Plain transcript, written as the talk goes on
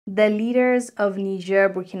The leaders of Niger,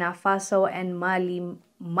 Burkina Faso, and Mali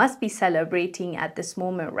must be celebrating at this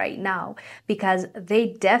moment right now, because they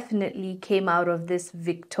definitely came out of this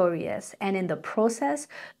victorious, and in the process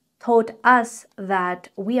taught us that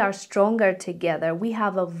we are stronger together, we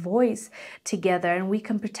have a voice together, and we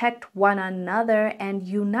can protect one another and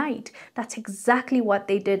unite. That's exactly what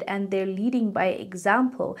they did, and they're leading by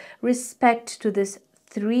example. Respect to this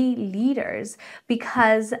three leaders,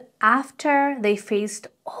 because after they faced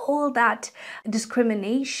all that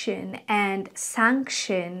discrimination and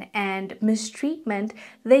sanction and mistreatment,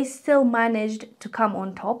 they still managed to come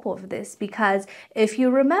on top of this. Because if you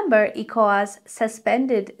remember, ECOWAS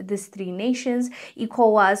suspended these three nations.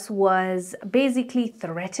 ECOWAS was basically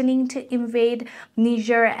threatening to invade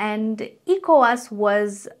Niger, and ECOWAS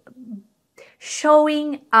was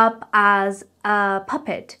showing up as a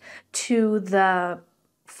puppet to the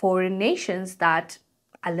foreign nations that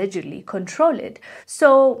allegedly control it.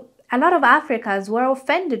 So a lot of Africans were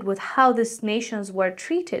offended with how these nations were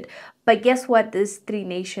treated. But guess what these three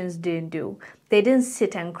nations didn't do? They didn't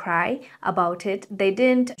sit and cry about it. They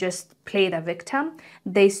didn't just play the victim.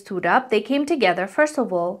 They stood up. They came together. First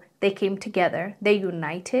of all, they came together. They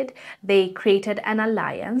united. They created an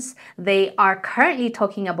alliance. They are currently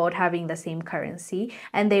talking about having the same currency.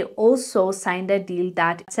 And they also signed a deal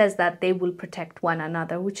that says that they will protect one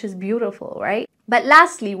another, which is beautiful, right? But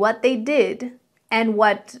lastly, what they did, and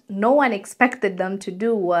what no one expected them to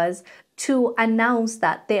do, was to announce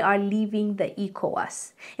that they are leaving the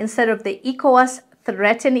ECOWAS. Instead of the ECOWAS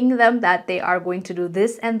threatening them that they are going to do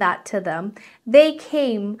this and that to them, they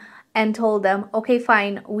came and told them, okay,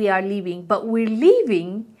 fine, we are leaving, but we're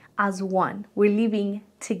leaving as one. We're leaving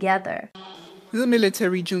together. The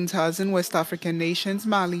military juntas in West African nations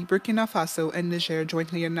Mali, Burkina Faso, and Niger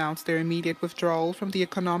jointly announced their immediate withdrawal from the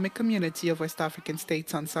Economic Community of West African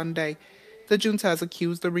States on Sunday. The juntas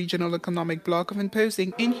accused the regional economic bloc of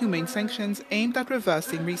imposing inhumane sanctions aimed at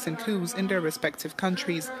reversing recent coups in their respective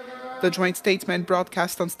countries. The joint statement,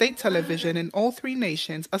 broadcast on state television in all three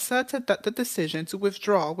nations, asserted that the decision to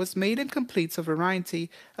withdraw was made in complete sovereignty,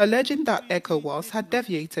 alleging that ECOWAS had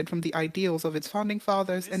deviated from the ideals of its founding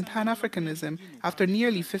fathers and Pan-Africanism after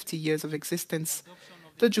nearly 50 years of existence.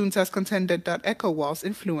 The juntas contended that ECOWAS,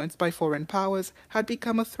 influenced by foreign powers, had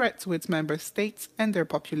become a threat to its member states and their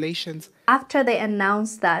populations. After they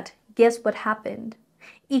announced that, guess what happened?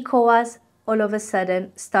 ECOWAS all of a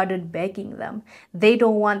sudden started begging them. They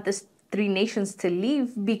don't want these three nations to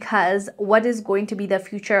leave, because what is going to be the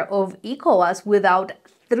future of ECOWAS without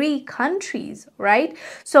three countries, right?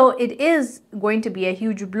 So it is going to be a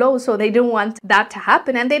huge blow. So they didn't want that to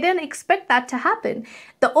happen, and they didn't expect that to happen.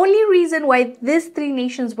 The only reason why these three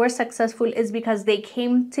nations were successful is because they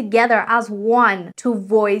came together as one to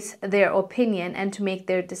voice their opinion and to make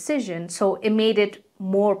their decision. So it made it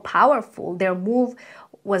more powerful. Their move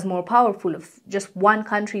was more powerful. If just one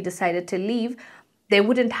country decided to leave, they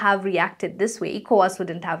wouldn't have reacted this way. ECOWAS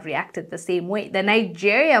wouldn't have reacted the same way. The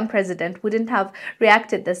Nigerian president wouldn't have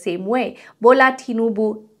reacted the same way. Bola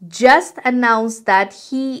Tinubu just announced that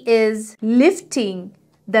he is lifting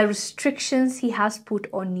the restrictions he has put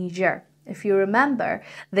on Niger. If you remember,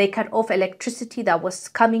 they cut off electricity that was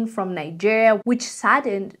coming from Nigeria, which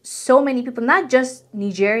saddened so many people, not just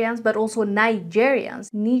Nigerians, but also Nigerians.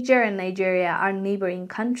 Niger and Nigeria are neighboring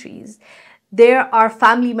countries. There are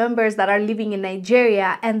family members that are living in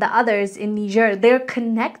Nigeria and the others in Niger. They're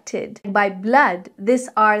connected by blood. These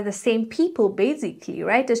are the same people, basically,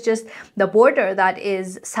 right? It's just the border that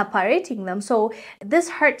is separating them. So this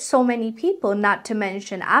hurt so many people, not to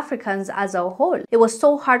mention Africans as a whole. It was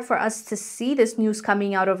so hard for us to see this news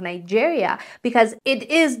coming out of Nigeria, because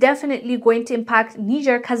it is definitely going to impact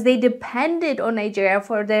Niger, because they depended on Nigeria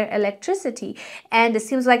for their electricity. And it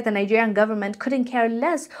seems like the Nigerian government couldn't care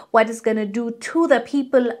less what it's going to do to the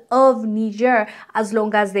people of Niger, as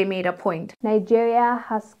long as they made a point. Nigeria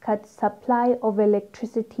has cut supply of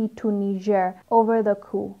electricity to Niger over the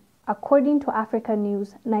coup. According to Africa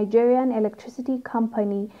News, Nigerian Electricity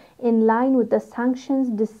Company, in line with the sanctions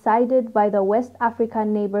decided by the West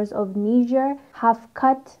African neighbors of Niger, have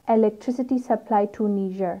cut electricity supply to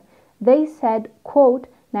Niger. They said, quote,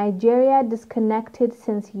 Nigeria disconnected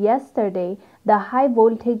since yesterday the high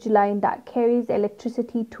voltage line that carries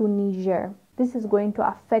electricity to Niger. This is going to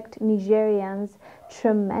affect Nigerians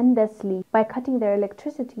tremendously. By cutting their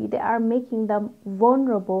electricity, they are making them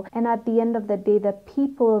vulnerable. And at the end of the day, the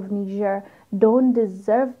people of Niger don't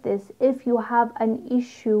deserve this. If you have an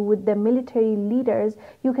issue with the military leaders,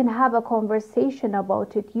 you can have a conversation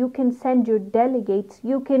about it. You can send your delegates.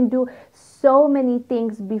 You can do so many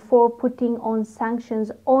things before putting on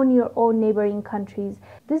sanctions on your own neighboring countries.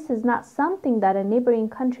 This is not something that a neighboring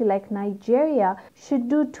country like Nigeria should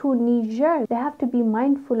do to Niger. They have to be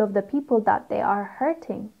mindful of the people that they are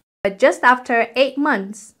hurting. But just after 8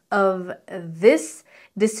 months of this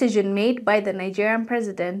decision made by the Nigerian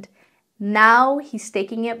president, now he's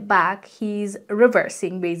taking it back. He's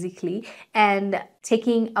reversing basically and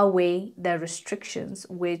taking away the restrictions,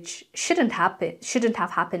 which shouldn't have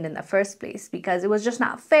happened in the first place, because it was just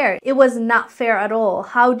not fair. It was not fair at all.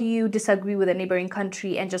 How do you disagree with a neighboring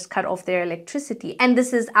country and just cut off their electricity? And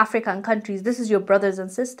this is African countries. This is your brothers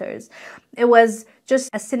and sisters. It was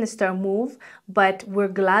just a sinister move, but we're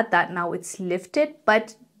glad that now it's lifted.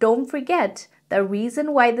 But don't forget, the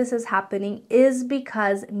reason why this is happening is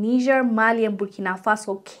because Niger, Mali, and Burkina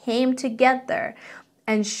Faso came together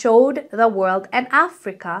and showed the world and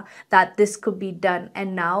Africa that this could be done.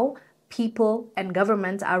 And now people and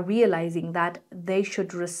governments are realizing that they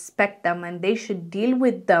should respect them and they should deal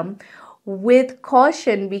with them with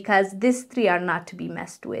caution, because these three are not to be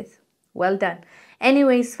messed with. Well done.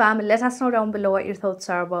 Anyways, fam, let us know down below what your thoughts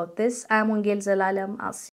are about this. I'm Wongel Zelalem.